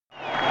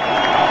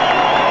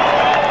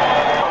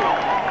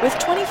With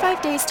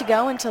 25 days to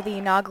go until the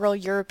inaugural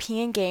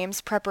European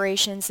Games,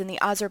 preparations in the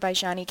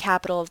Azerbaijani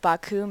capital of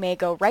Baku may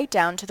go right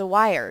down to the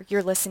wire.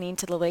 You're listening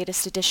to the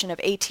latest edition of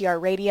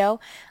ATR Radio.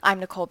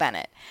 I'm Nicole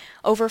Bennett.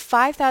 Over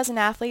 5,000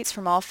 athletes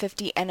from all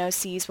 50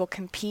 NOCs will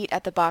compete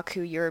at the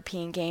Baku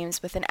European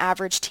Games with an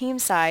average team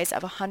size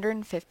of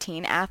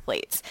 115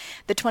 athletes.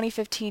 The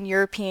 2015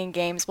 European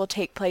Games will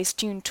take place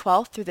June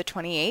 12th through the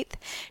 28th.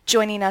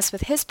 Joining us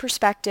with his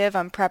perspective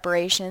on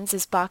preparations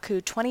is Baku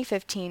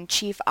 2015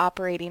 Chief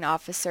Operating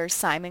Officer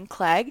Simon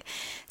Clegg.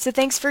 So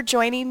thanks for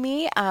joining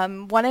me.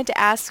 Wanted to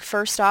ask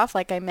first off,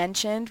 like I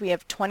mentioned, we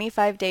have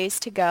 25 days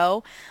to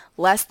go,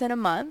 less than a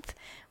month.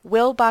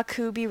 Will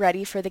Baku be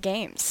ready for the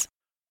Games?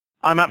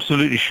 I'm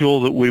absolutely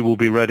sure that we will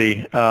be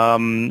ready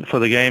for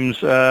the Games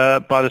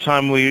by the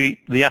time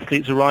the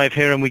athletes arrive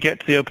here and we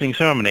get to the opening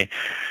ceremony.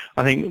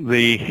 I think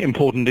the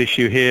important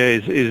issue here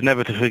is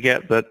never to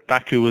forget that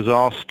Baku was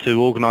asked to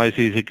organise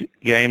these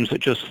games at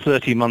just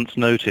 30 months'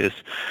 notice,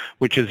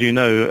 which, as you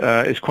know,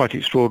 is quite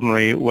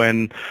extraordinary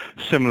when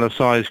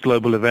similar-sized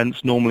global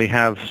events normally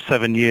have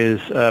 7 years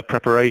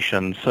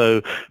preparation.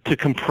 So to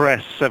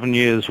compress 7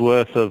 years'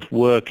 worth of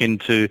work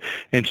into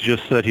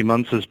just 30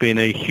 months has been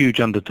a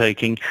huge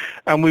undertaking,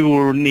 and we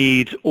will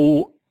need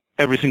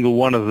every single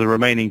one of the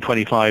remaining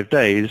 25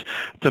 days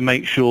to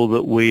make sure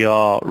that we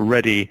are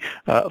ready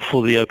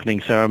for the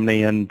opening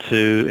ceremony and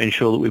to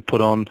ensure that we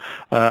put on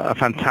a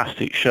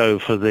fantastic show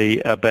for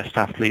the best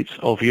athletes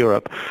of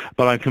Europe.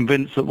 But I'm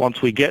convinced that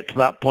once we get to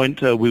that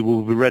point, we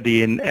will be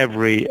ready in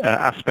every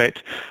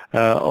aspect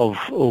of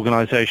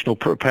organizational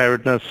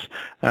preparedness,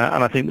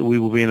 and I think that we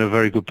will be in a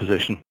very good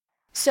position.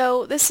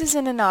 So this is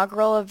an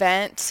inaugural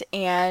event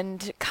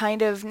and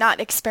kind of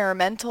not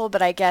experimental,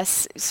 but I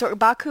guess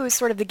Baku is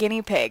sort of the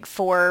guinea pig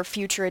for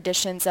future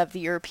editions of the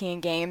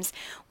European Games.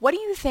 What do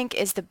you think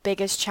is the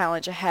biggest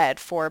challenge ahead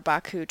for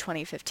Baku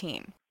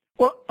 2015?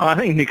 Well, I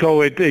think,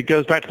 Nicole, it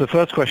goes back to the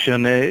first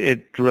question.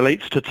 It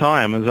relates to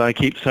time. As I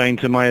keep saying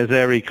to my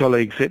Azeri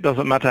colleagues, it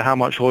doesn't matter how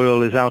much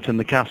oil is out in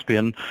the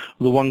Caspian.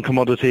 The one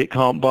commodity it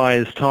can't buy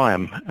is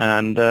time.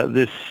 And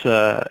this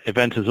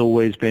event has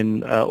always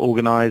been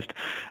organised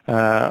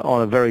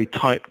on a very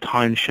tight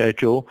time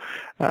schedule.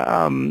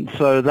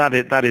 So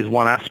that is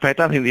one aspect.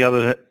 I think the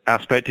other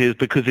aspect is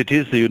because it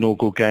is the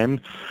inaugural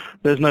game,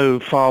 there's no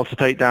file to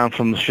take down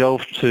from the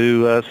shelf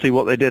to see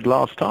what they did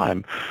last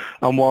time.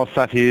 And whilst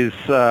that is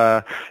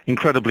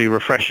incredibly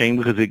refreshing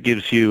because it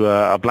gives you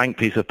a blank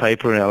piece of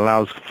paper and it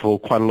allows for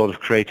quite a lot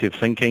of creative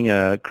thinking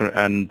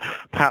and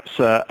perhaps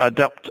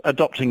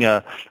adopting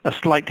a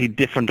slightly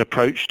different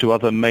approach to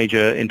other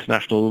major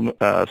international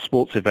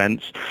sports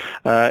events,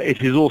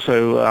 it is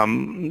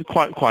also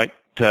quite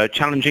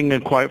challenging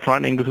and quite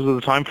frightening because of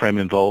the time frame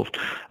involved.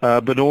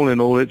 But all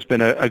in all, it's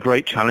been a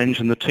great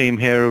challenge, and the team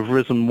here have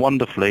risen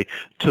wonderfully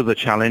to the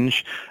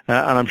challenge,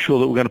 and I'm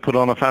sure that we're going to put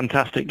on a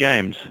fantastic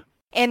Games.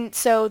 And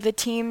so the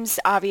team's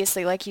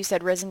obviously, like you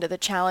said, risen to the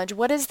challenge.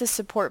 What has the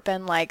support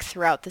been like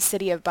throughout the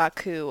city of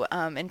Baku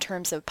in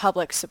terms of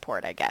public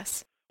support, I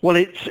guess? Well,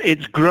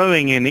 it's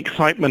growing in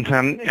excitement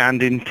and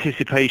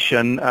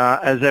anticipation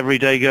as every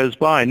day goes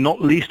by,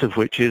 not least of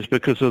which is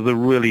because of the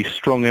really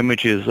strong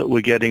images that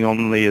we're getting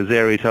on the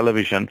Azeri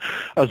television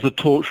as the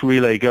torch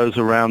relay goes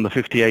around the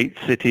 58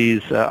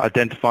 cities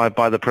identified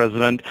by the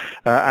president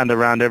and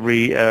around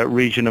every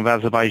region of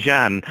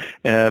Azerbaijan,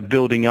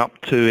 building up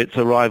to its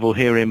arrival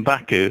here in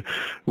Baku.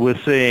 We're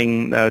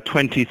seeing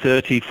 20,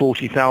 30,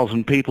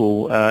 40,000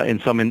 people in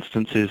some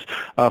instances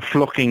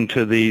flocking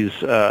to these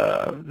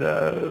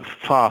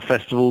far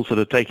festivals that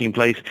are taking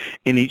place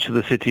in each of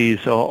the cities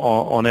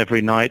on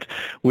every night,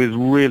 with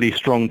really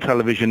strong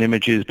television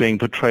images being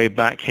portrayed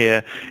back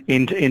here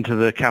into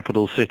the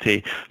capital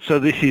city. So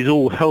this is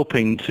all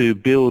helping to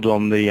build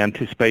on the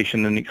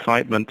anticipation and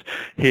excitement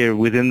here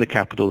within the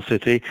capital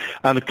city.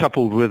 And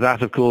coupled with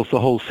that, of course, the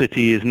whole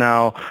city is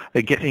now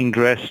getting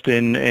dressed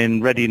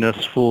in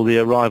readiness for the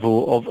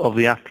arrival of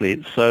the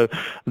athletes. So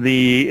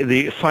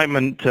the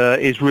excitement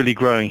is really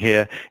growing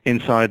here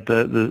inside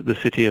the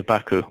city of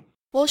Baku.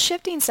 Well,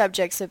 shifting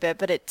subjects a bit,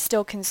 but it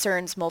still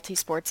concerns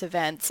multi-sports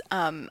events.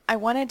 I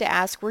wanted to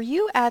ask, were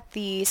you at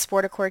the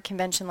Sport Accord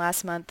convention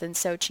last month in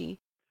Sochi?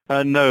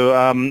 No,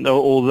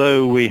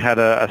 although we had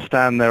a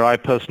stand there, I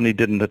personally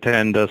didn't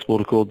attend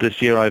Sport Accord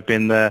this year. I've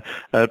been there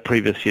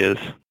previous years.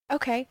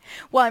 Okay.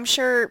 Well, I'm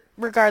sure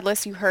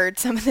regardless you heard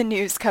some of the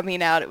news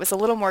coming out. It was a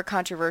little more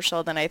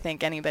controversial than I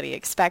think anybody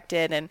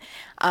expected. And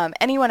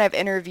anyone I've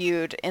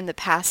interviewed in the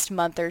past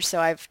month or so,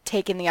 I've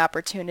taken the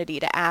opportunity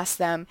to ask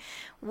them,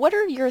 what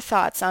are your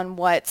thoughts on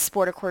what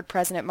Sport Accord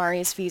President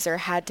Marius Vieser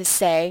had to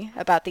say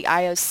about the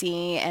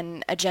IOC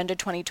and Agenda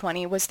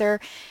 2020? Was there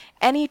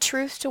any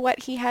truth to what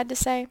he had to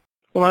say?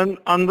 Well,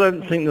 I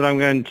don't think that I'm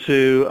going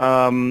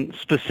to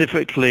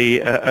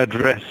specifically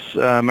address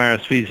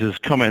Marius Vieser's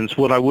comments.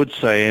 What I would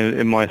say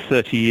in my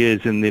 30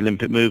 years in the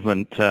Olympic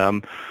movement,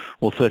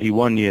 or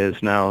 31 years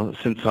now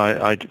since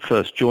I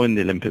first joined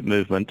the Olympic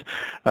movement,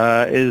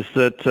 is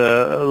that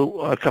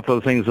a couple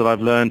of things that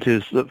I've learned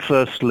is that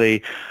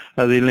firstly,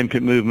 the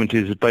Olympic movement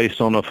is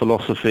based on a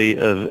philosophy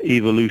of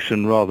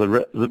evolution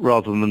rather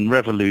than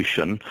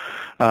revolution.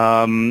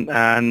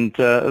 And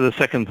the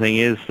second thing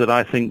is that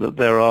I think that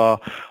there are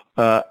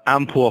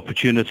ample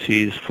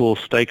opportunities for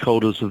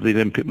stakeholders of the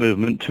Olympic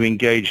movement to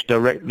engage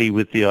directly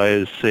with the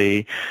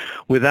IOC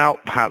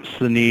without perhaps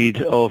the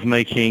need of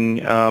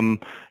making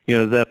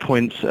their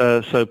points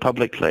so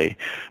publicly.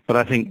 But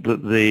I think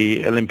that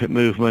the Olympic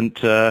movement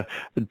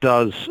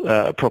does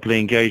properly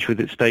engage with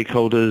its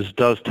stakeholders,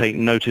 does take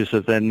notice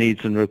of their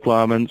needs and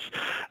requirements,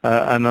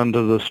 and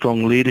under the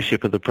strong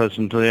leadership of the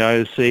President of the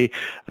IOC,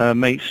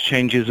 makes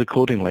changes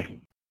accordingly.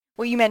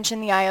 Well, you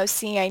mentioned the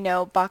IOC. I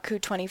know Baku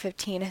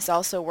 2015 has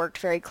also worked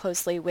very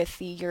closely with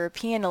the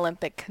European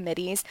Olympic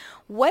committees.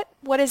 What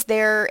has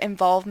their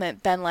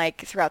involvement been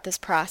like throughout this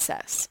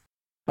process?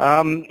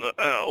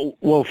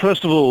 Well,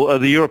 first of all,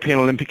 the European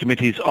Olympic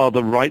Committees are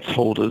the rights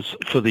holders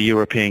for the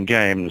European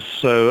Games.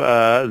 So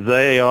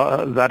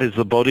that is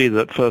the body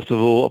that, first of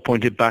all,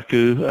 appointed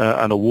Baku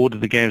and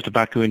awarded the Games to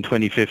Baku in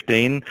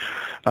 2015.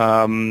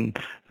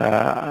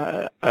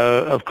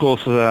 Of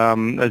course,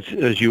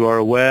 as you are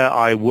aware,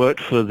 I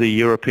worked for the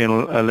European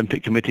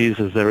Olympic Committees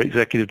as their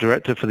executive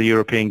director for the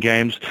European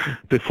Games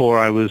before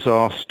I was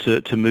asked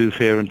to move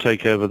here and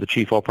take over the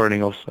chief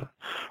operating officer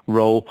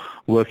role,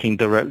 working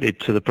directly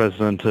to the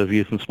president of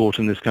youth and sport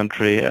in this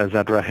country,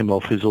 Azad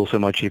Rahimov, who's also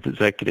my chief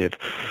executive.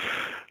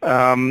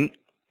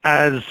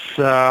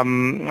 After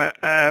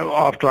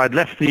I'd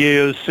left the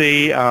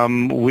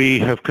EOC, we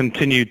have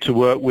continued to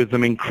work with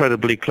them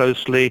incredibly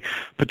closely,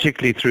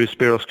 particularly through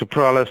Spiros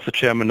Kapralis, the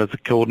chairman of the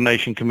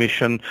Coordination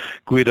Commission,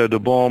 Guido de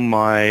Bon,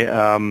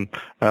 my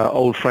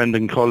old friend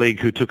and colleague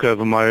who took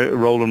over my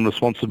role and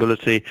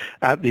responsibility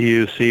at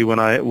the EOC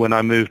when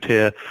I moved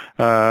here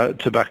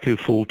to Baku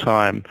full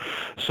time.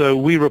 So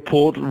we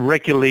report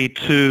regularly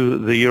to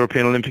the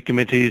European Olympic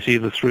Committees,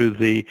 either through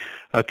the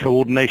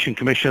Coordination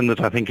Commission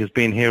that I think has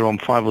been here on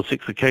 5 or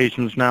 6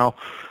 occasions now,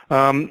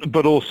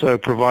 but also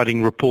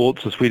providing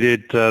reports, as we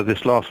did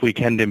this last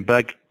weekend in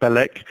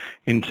Belek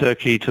in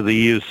Turkey, to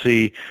the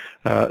EOC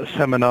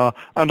seminar,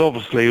 and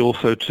obviously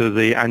also to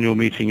the annual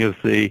meeting of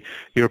the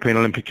European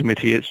Olympic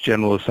Committee, its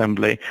General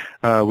Assembly,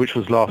 which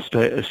was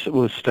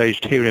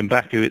staged here in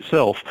Baku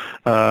itself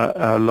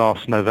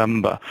last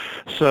November.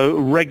 So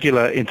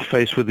regular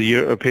interface with the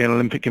European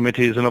Olympic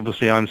Committees, and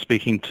obviously I'm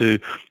speaking to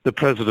the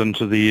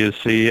President of the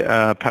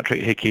EOC,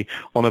 Patrick Hickey,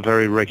 on a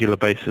very regular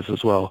basis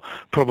as well,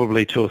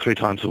 probably 2 or 3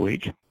 times a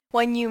week.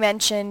 When you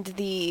mentioned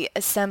the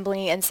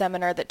assembly and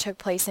seminar that took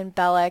place in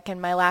Belek,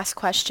 and my last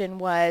question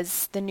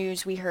was the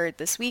news we heard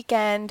this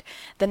weekend.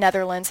 The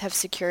Netherlands have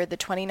secured the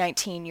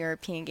 2019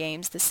 European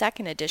Games, the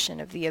second edition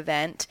of the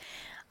event.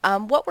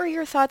 What were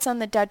your thoughts on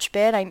the Dutch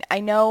bid? I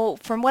know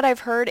from what I've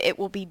heard it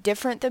will be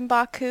different than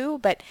Baku,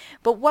 but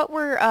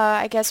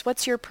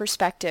what's your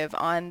perspective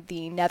on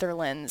the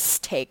Netherlands'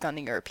 take on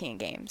the European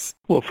Games?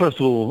 Well, first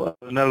of all,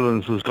 the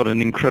Netherlands has got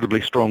an incredibly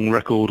strong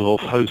record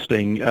of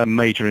hosting a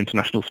major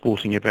international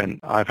sporting event.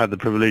 I've had the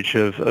privilege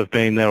of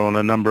being there on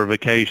a number of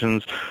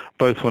occasions,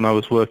 both when I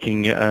was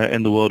working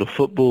in the world of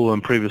football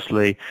and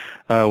previously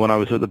when I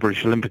was at the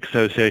British Olympic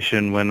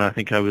Association, when I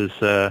think I was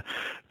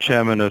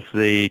chairman of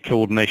the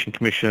Coordination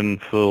Commission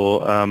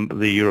for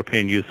the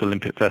European Youth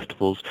Olympic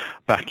Festivals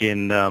back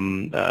in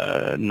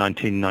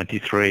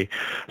 1993.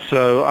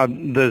 So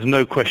there's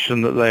no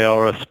question that they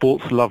are a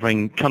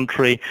sports-loving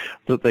country,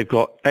 that they've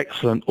got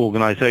excellent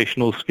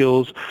organizational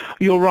skills.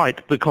 You're right,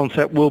 the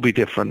concept will be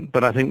different,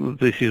 but I think that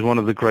this is one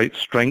of the great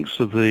strengths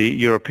of the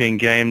European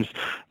Games,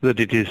 that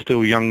it is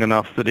still young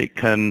enough that it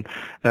can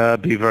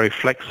be very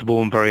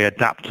flexible and very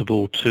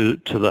adaptable to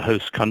the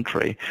host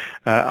country.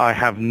 I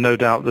have no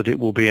doubt that it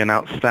will be an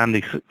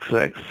outstanding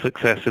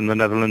success in the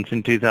Netherlands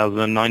in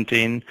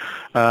 2019,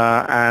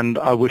 and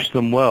I wish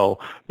them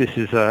well. This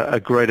is a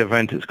great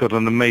event. It's got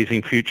an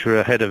amazing future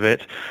ahead of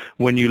it.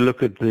 When you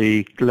look at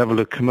the level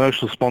of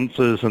commercial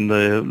sponsors and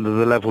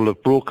the level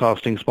of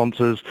broadcasting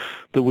sponsors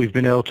that we've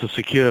been able to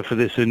secure for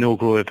this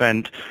inaugural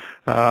event,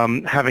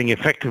 having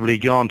effectively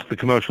gone to the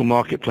commercial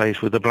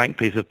marketplace with a blank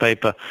piece of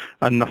paper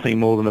and nothing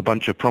more than a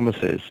bunch of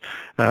promises.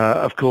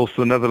 Of course,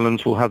 the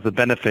Netherlands will have the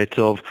benefit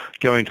of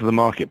going to the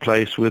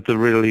marketplace with the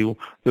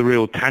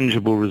real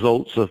tangible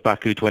results of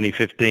Baku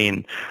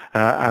 2015,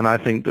 and I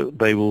think that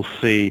they will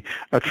see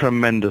a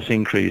tremendous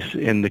increase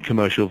in the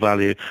commercial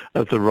value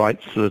of the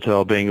rights that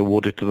are being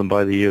awarded to them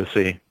by the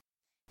EOC.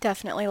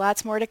 Definitely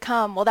lots more to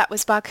come. Well, that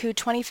was Baku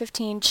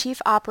 2015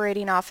 Chief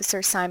Operating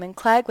Officer Simon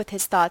Clegg with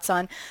his thoughts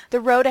on the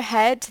road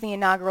ahead to the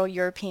inaugural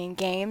European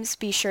Games.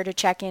 Be sure to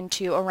check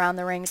into Around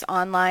the Rings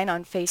online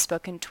on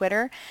Facebook and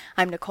Twitter.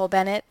 I'm Nicole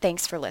Bennett.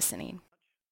 Thanks for listening.